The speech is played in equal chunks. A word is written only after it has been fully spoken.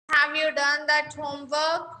have you done that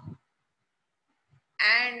homework?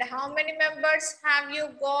 And how many members have you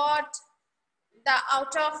got the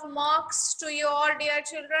out of marks to you all, dear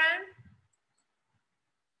children?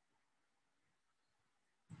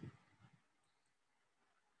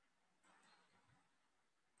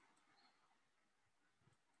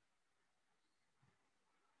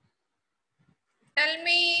 Tell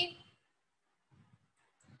me,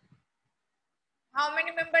 how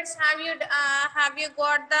many members have you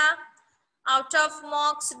got the out of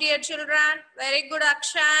marks, dear children? Very good,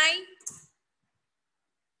 Akshay.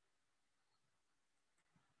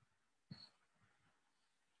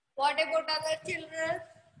 What about other children?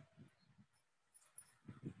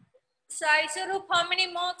 Sai Sarup, how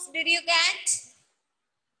many marks did you get?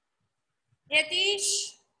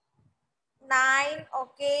 Yatish? 9,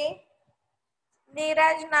 okay.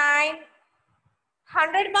 Neeraj, 9.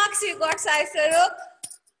 100 marks you got, Sai Sarup.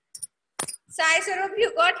 Sai Sarup,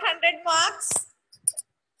 you got 100 marks.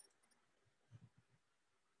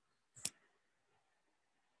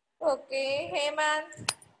 Okay,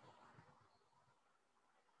 Hemant.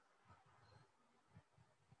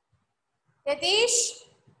 Yatish?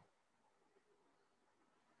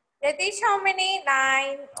 Yatish, how many?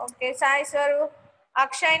 9. Okay, Sai Sarup.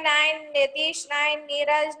 Akshay 9, Yatish 9,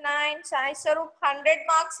 Neeraj 9, Sai Sarup 100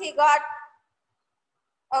 marks he got.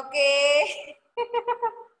 Okay.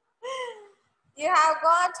 You have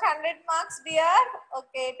got 100 marks, dear.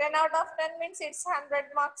 Okay, 10 out of 10 means it's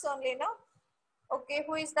 100 marks only, no? Okay,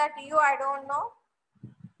 who is that? You, I don't know.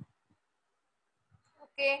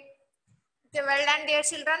 Okay. Okay, well done, dear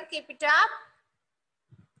children. Keep it up.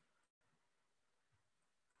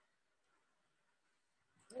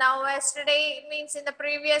 Now, yesterday means in the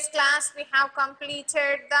previous class, we have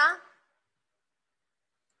completed the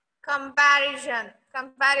comparison.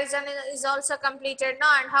 Comparison is also completed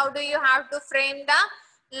now. And how do you have to frame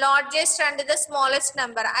the largest and the smallest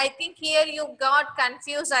number? I think here you got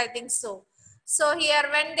confused, I think so. So here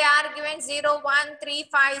when they are given 0, 1, 3,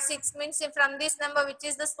 5, 6 means from this number, which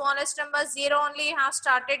is the smallest number, 0 only you have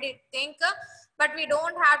started it, think. But we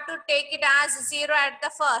don't have to take it as 0 at the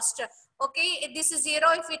first. Okay, this is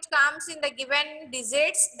 0. If it comes in the given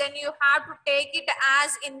digits, then you have to take it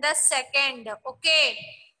as in the second. Okay.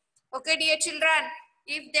 Okay, dear children,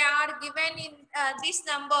 if they are given in this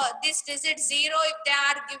number, this digit 0, if they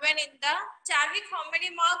are given in the Charvik, how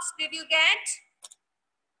many marks did you get?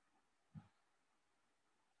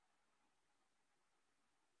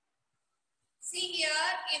 See here,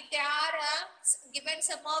 if they are given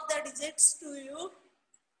some of the digits to you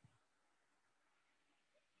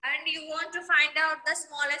and you want to find out the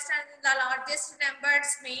smallest and the largest numbers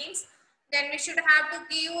means, then we should have to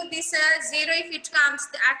give this 0 if it comes.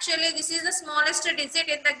 Actually, this is the smallest digit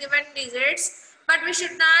in the given digits, but we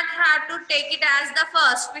should not have to take it as the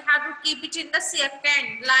first. We have to keep it in the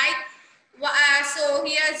second. Like, so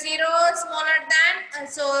here 0 smaller than,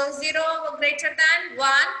 so 0 greater than 1.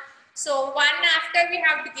 So 1 after we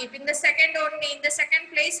have to keep. In the second only, in the second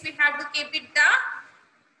place, we have to keep it the.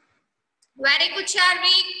 Very good,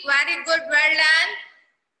 Charvik. Very good. Well done.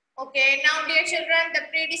 Okay, now dear children, the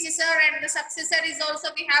predecessor and the successor is also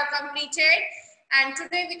we have completed. And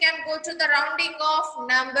today we can go to the rounding of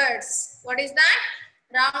numbers. What is that?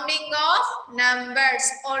 Rounding of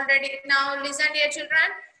numbers. Already now listen, dear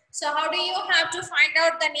children. So how do you have to find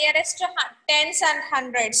out the nearest tens and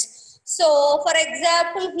hundreds? So for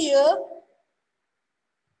example here,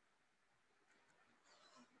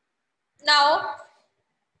 now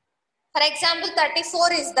for example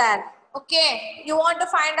 34 is there. Okay, you want to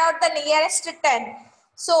find out the nearest 10.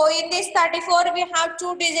 So in this 34 we have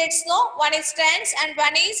two digits, no? One is tens and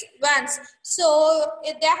one is ones. So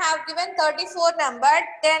if they have given 34 number,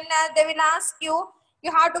 then they will ask you,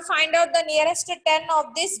 you have to find out the nearest 10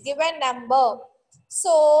 of this given number.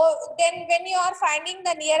 So then when you are finding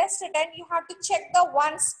the nearest 10, you have to check the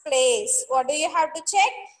ones place. What do you have to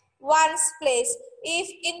check? Ones place. If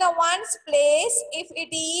in the ones place, if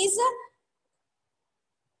it is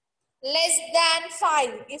less than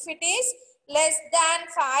 5, if it is less than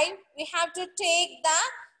 5, we have to take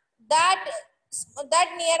that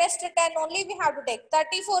nearest 10 only we have to take.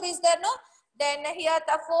 34 is there, no? Then here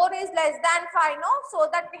the 4 is less than 5, no? So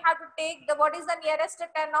that we have to take the, what is the nearest 10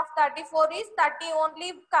 of 34 is 30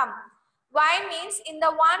 only come. Why means in the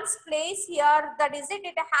ones place here the digit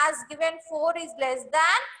it has given 4 is less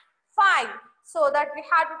than 5. So that we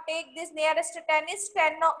have to take this nearest 10 is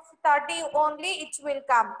 10 of 30 only it will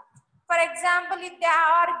come. For example, if they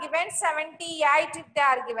are given 78, if they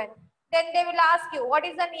are given, then they will ask you what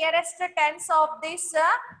is the nearest tens of this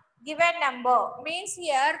given number. Means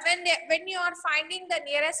here when you are finding the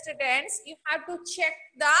nearest tens, you have to check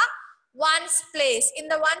the Ones place. In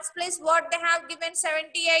the ones place, what they have given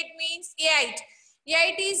 78 means 8.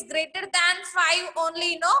 8 is greater than 5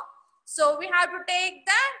 only, no? So we have to take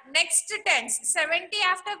the next tens. 70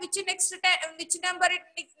 after which which number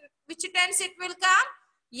which tens it will come?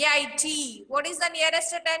 80. What is the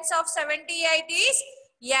nearest tens of 78 is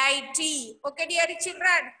 80. Okay, dear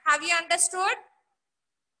children, have you understood?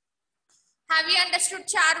 Have you understood,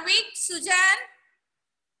 Charvik, Sujan?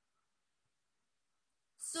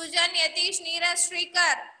 Sujan, Yatish, Neeraj,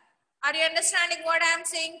 Shrikar. Are you understanding what I am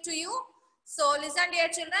saying to you? So listen, dear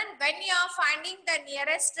children, when you are finding the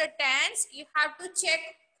nearest tens, you have to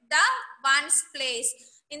check the ones place.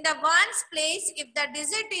 In the ones place, if the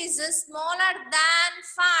digit is smaller than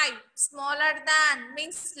 5, smaller than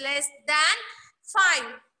means less than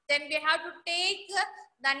 5, then we have to take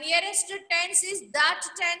the nearest tens is that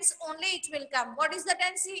tens only it will come. What is the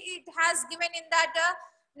tens it has given in that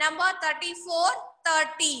number? 34,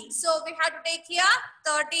 30. So we have to take here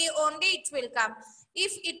 30 only it will come.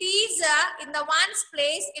 If it is in the ones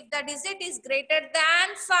place, if the digit is greater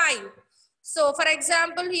than 5. So for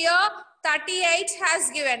example here 38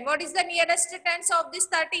 has given. What is the nearest tens of this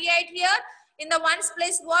 38 here? In the ones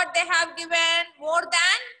place, what they have given? More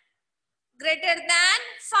than, greater than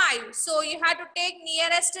 5. So you have to take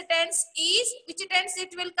nearest tens is, which tens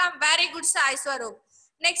it will come? Very good, Sai Swarup.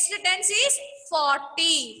 Next tens is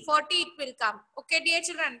 40. 40 it will come. Okay, dear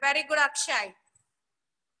children. Very good, Akshay.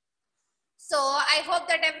 So I hope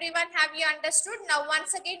that everyone have you understood. Now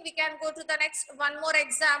once again we can go to the next one more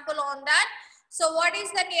example on that. So what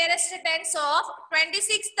is the nearest tens of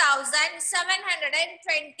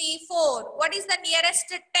 26,724? What is the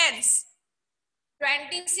nearest tens?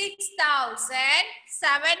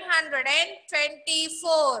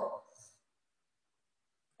 26,724.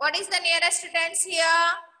 What is the nearest tens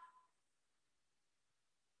here?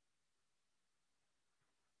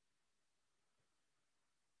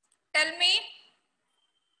 Tell me.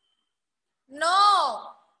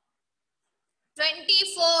 No.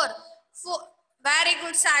 24. Very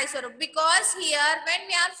good, Sai Swarup. Because here when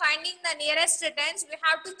we are finding the nearest tens, we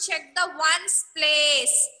have to check the ones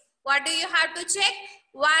place. What do you have to check?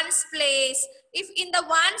 Ones place. If in the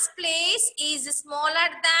ones place is smaller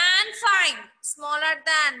than 5, smaller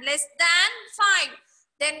than, less than 5,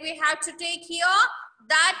 then we have to take here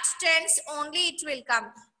that tens only it will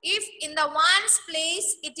come. If in the ones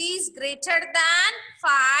place it is greater than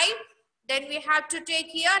 5, then we have to take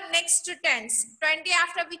here next tens. 20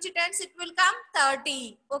 after which tens it will come?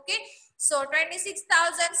 30. Okay. So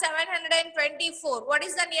 26,724. What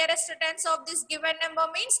is the nearest tens of this given number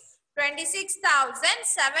means?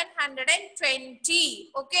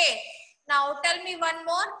 26,720. Okay. Now tell me one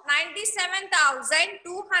more.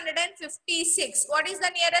 97,256. What is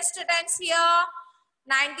the nearest tens here?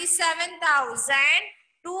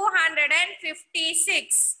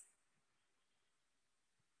 97,256.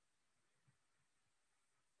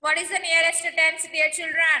 What is the nearest tens, dear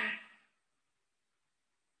children?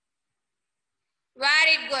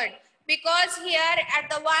 Very good. Because here at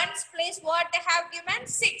the ones place, what they have given?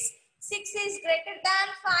 6. 6 is greater than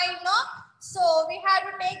 5, no? So we have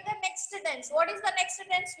to take the next tens. What is the next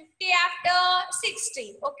tens? 50 after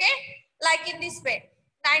 60. Okay? Like in this way.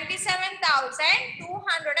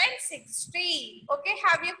 97,260. Okay?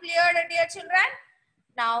 Have you cleared, dear children?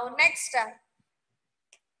 Now next.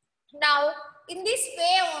 Now, in this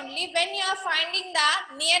way only, when you are finding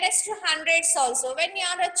the nearest hundreds also, when you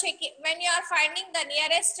are finding the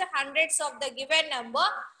nearest hundreds of the given number,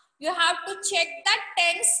 you have to check the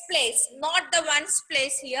tens place, not the ones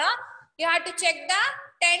place here. You have to check the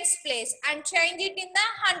tens place and change it in the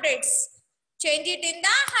hundreds. Change it in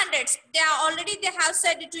the hundreds. They have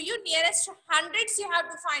said it to you, nearest hundreds you have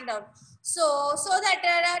to find out. So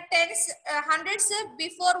that tens, hundreds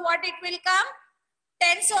before what it will come?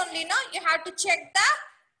 Tens only, no? You have to check the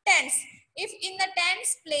tens. If in the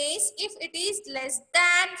tens place, if it is less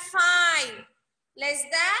than 5,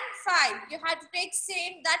 you have to take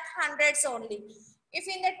same that hundreds only. If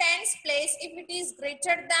in the tens place, if it is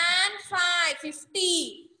greater than 5,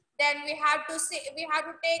 50, then we have to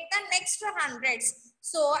take the next hundreds.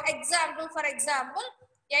 So for example,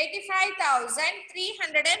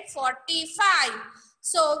 85,345.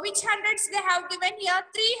 So which hundreds they have given here?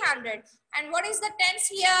 300. And what is the tens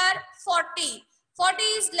here? 40. 40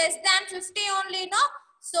 is less than 50 only, no?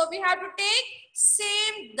 So we have to take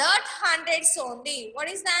same that hundreds only. What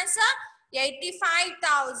is the answer?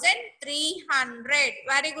 85,300.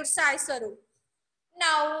 Very good, Sai Swarup.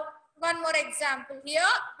 Now one more example here.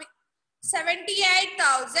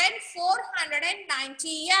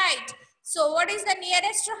 78,498. So what is the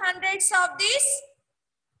nearest hundreds of this?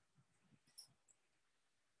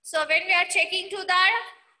 So when we are checking to the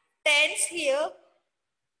tens here,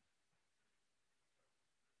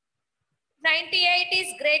 98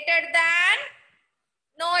 is greater than,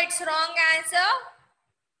 no, it's wrong answer.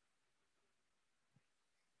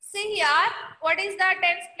 See here, what is the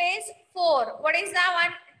tens place? 4. What is the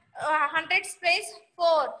hundreds place?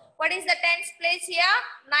 4. What is the tens place here?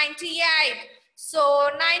 98. So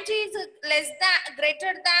 90 is less than,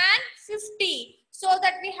 greater than 50. So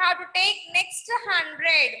that we have to take next 100,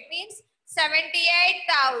 means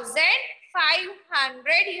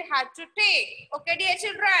 78,500 you have to take. Okay, dear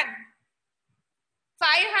children.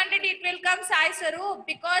 500 it will come, Sai Sarup,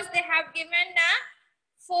 because they have given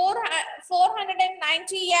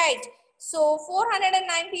 498. So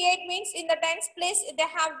 498 means in the tens place they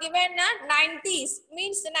have given 90s,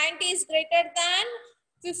 means 90 is greater than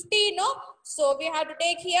 50, no? So we have to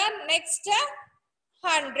take here next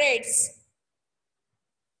hundreds.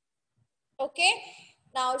 Okay.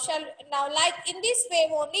 Now like in this way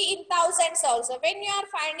only in thousands also. When you are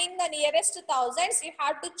finding the nearest thousands, you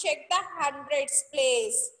have to check the hundreds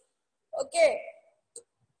place. Okay.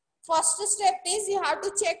 First step is you have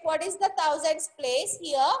to check what is the thousands place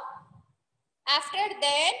here. After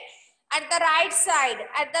then, at the right side,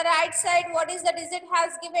 what is the digit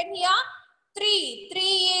has given here? 3. 3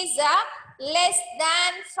 is less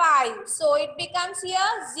than 5. So it becomes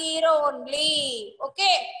here 0 only.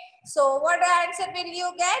 Okay. So what answer will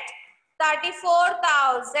you get? 34,000.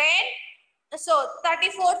 So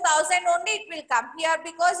 34,000 only it will come here,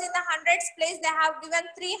 because in the hundreds place they have given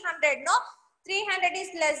 300. No, 300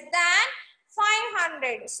 is less than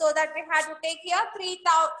 500. So that we have to take here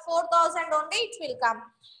 4,000 only it will come.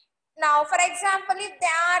 Now, for example, if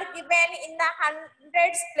they are given in the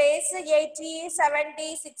hundreds place 80,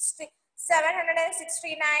 70, 60,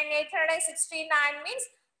 769, 869 means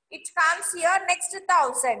it comes here next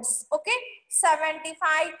thousands. Okay,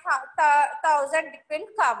 75,000 it will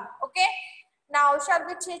come. Okay. Now, shall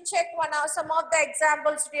we check some of the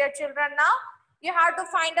examples, dear children? Now, you have to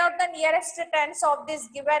find out the nearest tens of this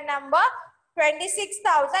given number,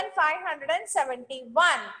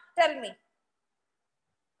 26,571. Tell me.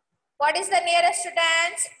 What is the nearest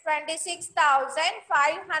tens?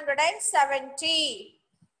 26,570.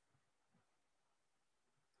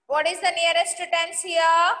 What is the nearest tens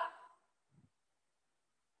here?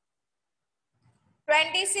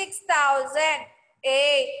 26,000.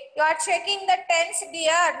 Hey, you are checking the tens,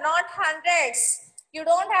 dear, not hundreds. You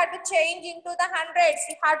don't have to change into the hundreds.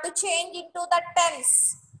 You have to change into the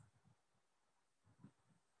tens.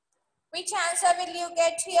 Which answer will you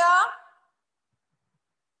get here?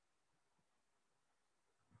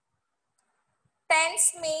 Tens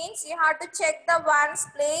means you have to check the ones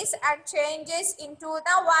place and changes into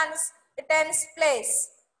the tens place.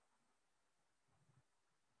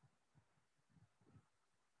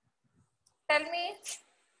 Tell me.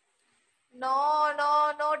 No,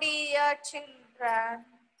 dear children.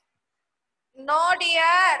 No,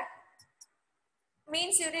 dear.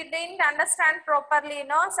 Means you didn't understand properly,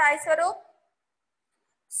 no, Sai Sarup?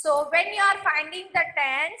 So when you are finding the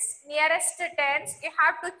tens, nearest tens, you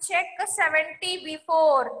have to check 70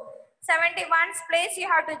 before. 71's place you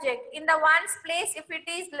have to check. In the ones place, if it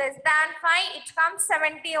is less than 5, it comes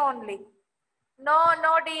 70 only. No,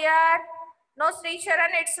 dear. No, Sri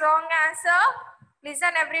Sharan, it's wrong answer.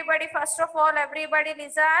 Listen, everybody. First of all, everybody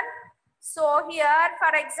listen. So here,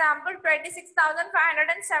 for example,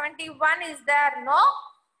 26,571 is there, no?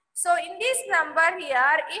 So in this number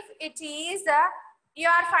here, if it is, you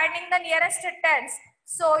are finding the nearest tens.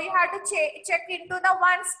 So you have to check into the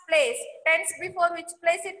ones place. Tens before which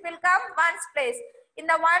place it will come? Ones place. In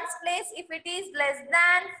the ones place, if it is less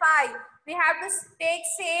than 5, we have to take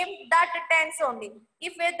same that tens only.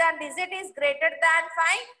 If the digit is greater than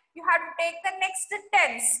 5, you have to take the next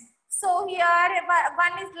tens. So here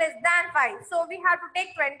 1 is less than 5. So we have to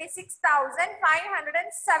take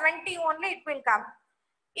 26,570 only it will come.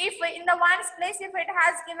 If in the ones place, if it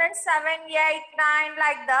has given 7, 8, 9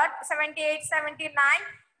 like that, 78, 79,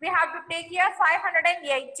 we have to take here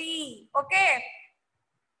 580. Okay.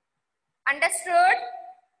 Understood?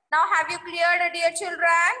 Now have you cleared, dear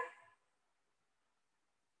children?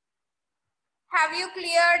 Have you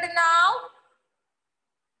cleared now?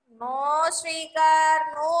 No,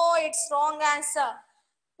 Shrikar. No, it's wrong answer.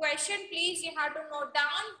 Question, please, you have to note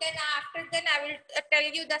down. Then after then I will tell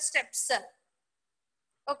you the steps.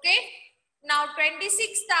 Okay. Now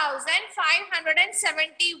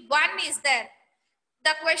 26,571 is there.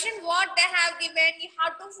 The question what they have given, you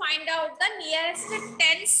have to find out the nearest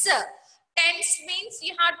tens. Tens means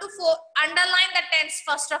you have to underline the tens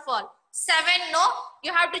first of all. 7, no?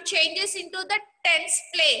 You have to change this into the tens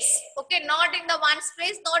place. Okay, not in the ones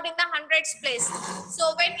place, not in the hundreds place.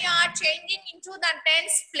 So when you are changing into the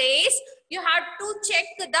tens place, you have to check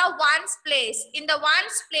the ones place. In the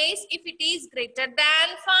ones place, if it is greater than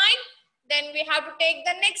 5, then we have to take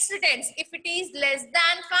the next tens. If it is less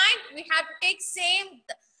than 5, we have to take same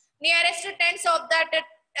nearest tens of that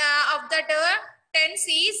tens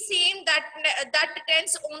is same that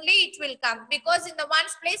tens only it will come, because in the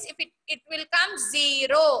ones place if it will come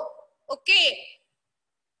 0. Okay,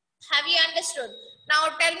 have you understood? Now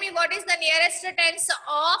tell me, what is the nearest tens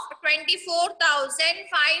of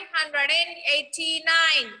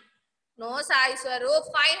 24,589? No, Sai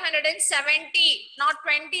Swaroop, 570, not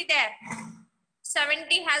 20 there.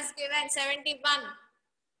 70 has given 71.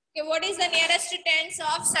 Okay, what is the nearest tens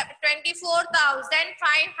of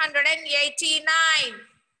 24,589?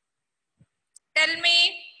 Tell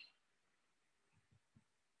me.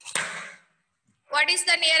 What is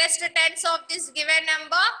the nearest tens of this given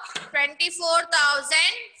number?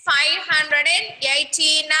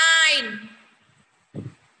 24,589.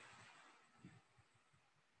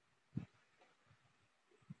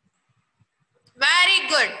 Very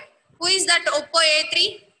good. Who is that Oppo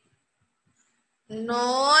A3?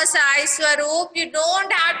 No, Sai Swaroop, you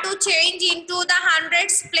don't have to change into the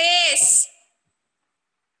hundreds place.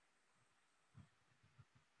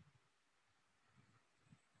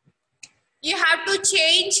 You have to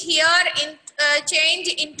change here in change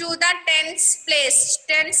into the tens place.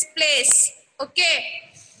 Okay.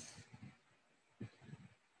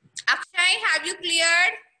 Akshay, have you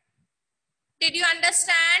cleared? Did you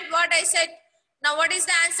understand what I said? Now, what is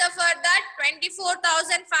the answer for that?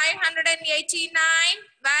 24,589.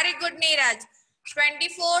 Very good, Neeraj.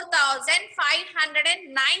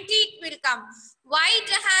 24,590 will come. Why it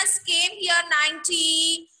has came here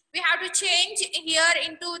 90? We have to change here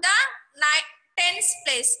into the tens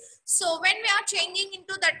place. So when we are changing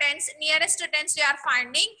into the tens, nearest tens we are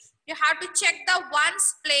finding, you have to check the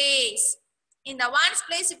ones place. In the ones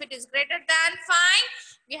place, if it is greater than 5,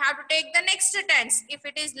 we have to take the next tens. If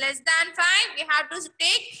it is less than 5, we have to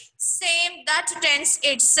take same that tens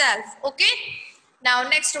itself. Okay. Now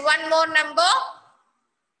next one more number.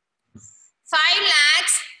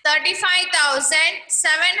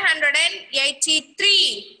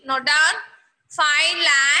 5,35,783. Note down.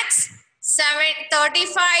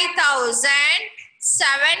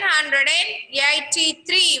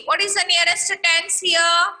 5,35,783. What is the nearest tens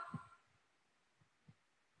here?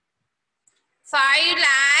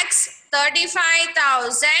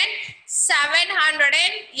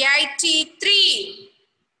 5,35,783.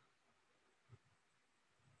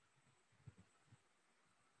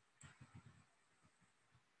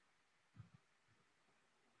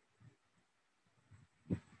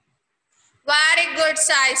 Very good,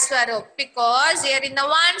 Sai Swaroop, because here in the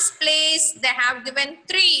ones place they have given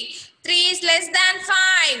 3. 3 is less than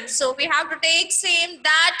 5. So we have to take same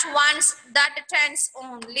that ones, that tens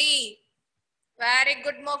only. Very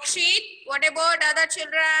good, Mokshit. What about other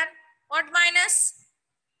children? What minus?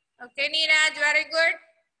 Okay, Neeraj, very good.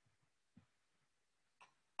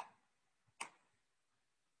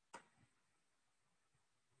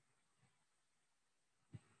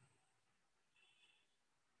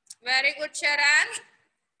 Very good, Sharan.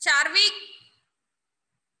 Charvik.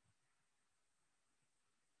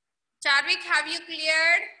 Charvik, have you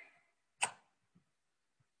cleared?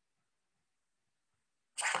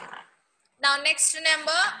 Now next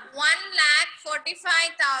number,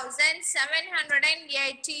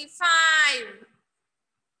 1,45,785.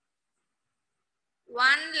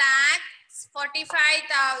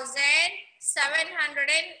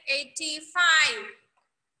 1,45,785.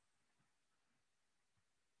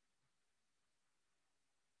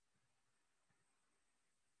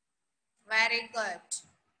 Very good.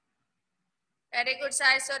 Very good,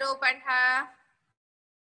 Sai Swaroop and her.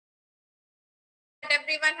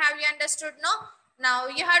 Everyone, have you understood? No? Now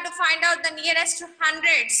you have to find out the nearest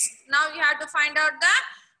hundreds. Now you have to find out the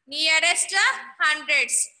nearest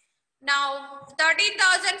hundreds. Now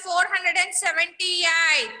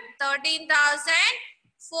 13,478.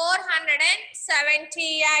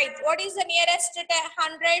 13,478. What is the nearest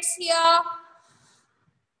hundreds here?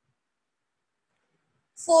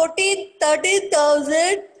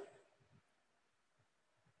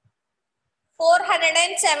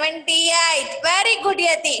 13,478. Very good,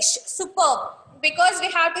 Yatish. Superb. Because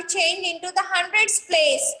we have to change into the hundreds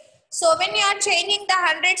place. So when you are changing the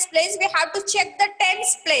hundreds place, we have to check the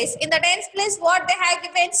tens place. In the tens place, what they have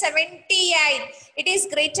given 78. It is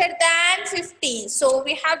greater than 50. So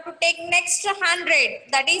we have to take next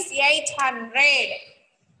 100. That is 800.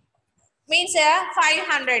 Means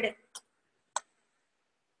 500.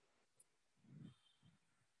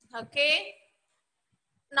 Okay.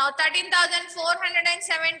 Now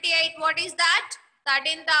 13,478. What is that?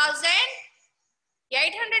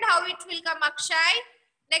 13,800. How it will come, Akshay?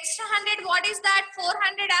 Next 100. What is that?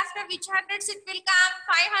 400. After which hundreds it will come?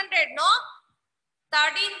 500. No.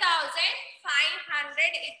 13,500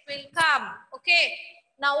 it will come. Okay.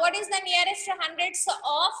 Now what is the nearest hundreds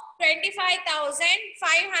of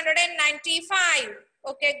 25,595?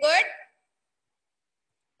 Okay, good.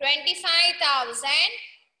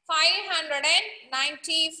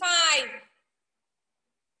 25,595.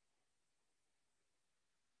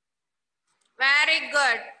 Very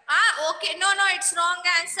good. Okay. No, it's wrong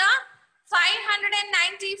answer.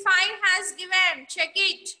 595 has given. Check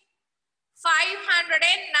it.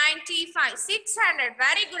 595. 600.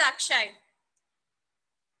 Very good, Akshay.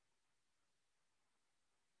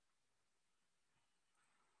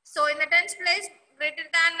 So in the tens place, greater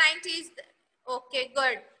than 90 is, okay,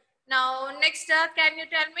 good. Now next, can you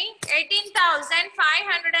tell me?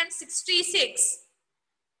 18,566.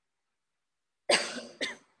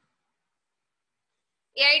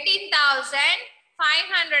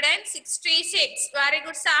 18,566. Very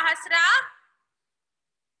good, Sahasra.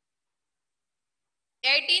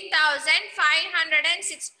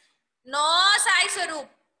 18,506. No, Sai Sarup.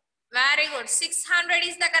 Very good. 600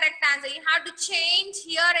 is the correct answer. You have to change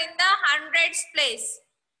here in the hundreds place.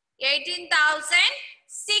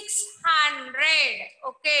 18,600.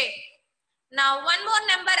 Okay. Now one more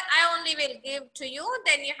number I only will give to you.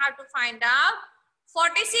 Then you have to find out.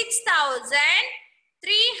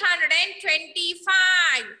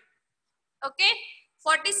 46,325. Okay.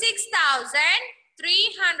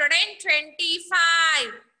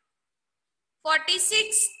 46,325.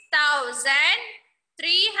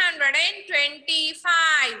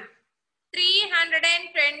 46,325.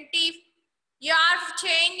 320. You are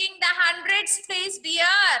changing the hundreds, please, dear.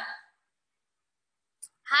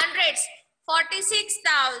 Hundreds.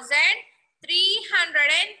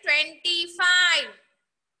 46,325.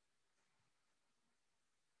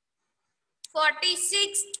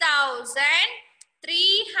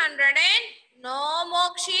 46,300. No,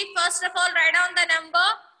 Mokshi. First of all, write down the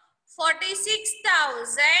number.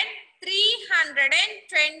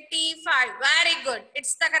 46,325. Very good.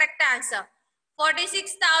 It's the correct answer.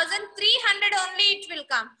 46,300 only it will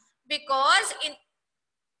come. Because in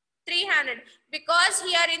 300. Because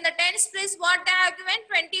here in the tens place, what they have given?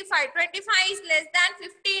 25. 25 is less than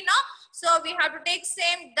 50, no? So we have to take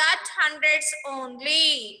same that hundreds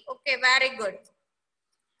only. Okay, very good.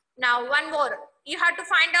 Now one more. You have to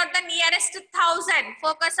find out the nearest 1,000.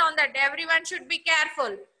 Focus on that. Everyone should be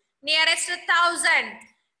careful. Nearest 1,000.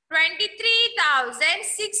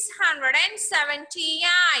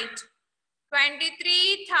 23,678.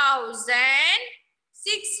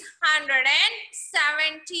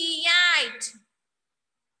 23,678.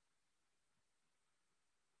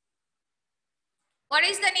 What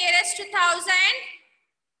is the nearest 1,000?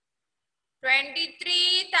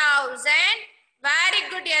 23,000. Very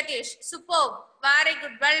good, Yatish. Superb. Very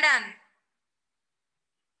good. Well done.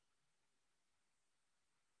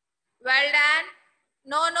 Well done.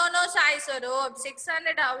 No, Sai Sarob.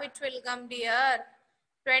 600, how it will come, dear?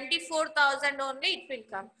 24,000 only it will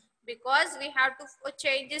come. Because we have to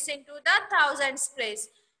change this into the thousands place.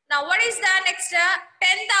 Now, what is the next?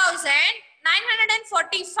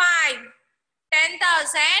 10,945.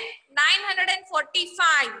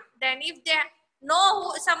 10,945. Then if they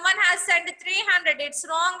know someone has sent 300, it's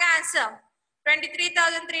wrong answer.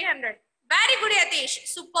 23,300. Very good, Yatish.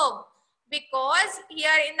 Superb. Because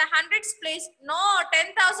here in the hundreds place, no,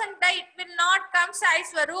 10,000, it will not come, Sai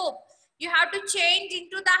Swaroop. You have to change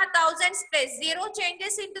into the thousands place. 0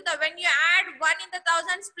 changes into the, when you add 1 in the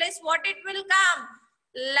thousands place, what it will come?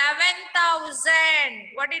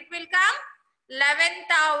 11,000. What it will come?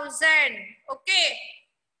 11,000. Okay.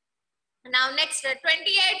 Now next,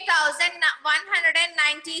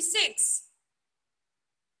 28,196.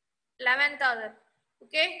 11,000.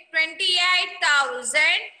 Okay.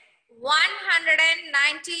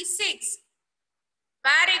 28,196.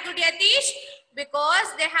 Very good, Yatish.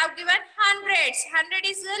 Because they have given hundreds. 100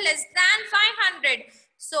 is less than 500.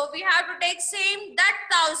 So we have to take same that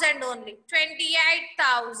 1,000 only.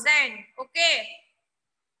 28,000. Okay.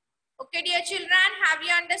 Okay, dear children, have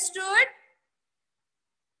you understood?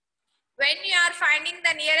 When you are finding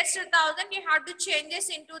the nearest 1,000, you have to change this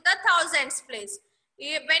into the thousands place.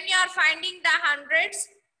 When you are finding the hundreds,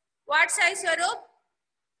 what size, Swaroop?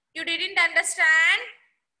 You didn't understand?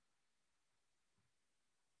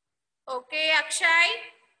 Okay, Akshay.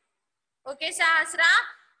 Okay, Sahasra.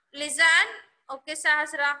 Listen. Okay,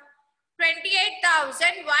 Sahasra.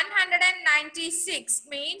 28,196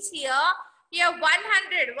 means here Here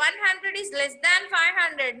 100. 100 is less than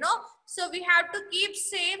 500. No. So we have to keep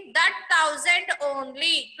same that 1000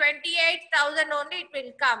 only. 28,000 only it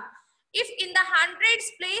will come. If in the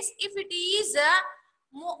hundreds place, if it is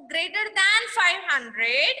greater than 500,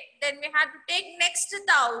 then we have to take next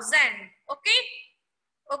 1000. Okay.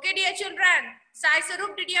 Okay, dear children. Sai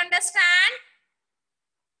Sarup, did you understand?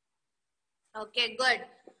 Okay, good.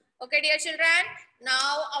 Okay, dear children.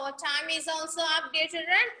 Now our time is also up, dear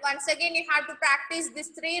children. Once again, you have to practice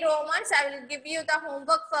these 3 Romans. I will give you the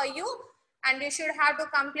homework for you, and you should have to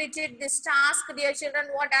complete it, this task, dear children.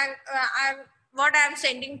 What I'm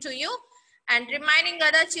sending to you, and reminding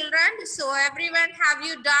other children. So everyone, have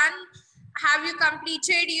you done? Have you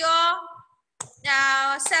completed your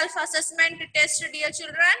self-assessment test, dear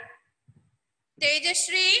children?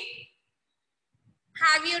 Tejashri,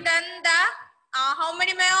 have you done the, how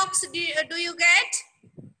many marks do you get?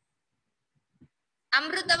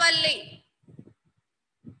 Amrutavalli,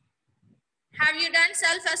 have you done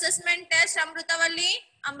self-assessment test, Amrutavalli?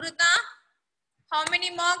 Amruta, how many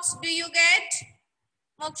marks do you get?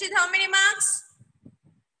 Mokshit, how many marks?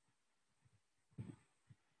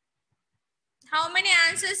 How many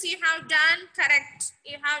answers you have done correct?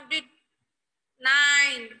 You have did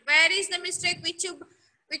 9. Where is the mistake? Which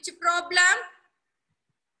problem?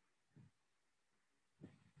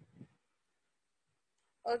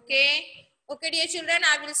 Okay. Okay, dear children,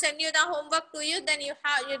 I will send you the homework to you. Then you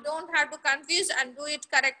don't have to confuse and do it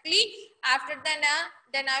correctly. After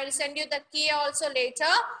then I will send you the key also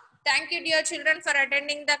later. Thank you, dear children, for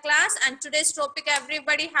attending the class. And today's topic,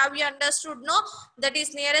 everybody, have you understood? No, that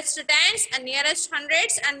is nearest tens and nearest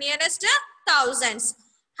hundreds and nearest thousands.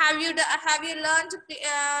 Have you learned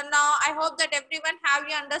now? I hope that everyone have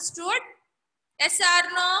you understood. Yes or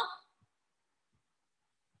no?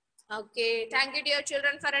 Okay, thank you, dear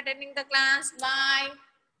children, for attending the class. Bye.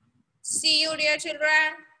 See you, dear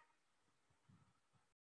children.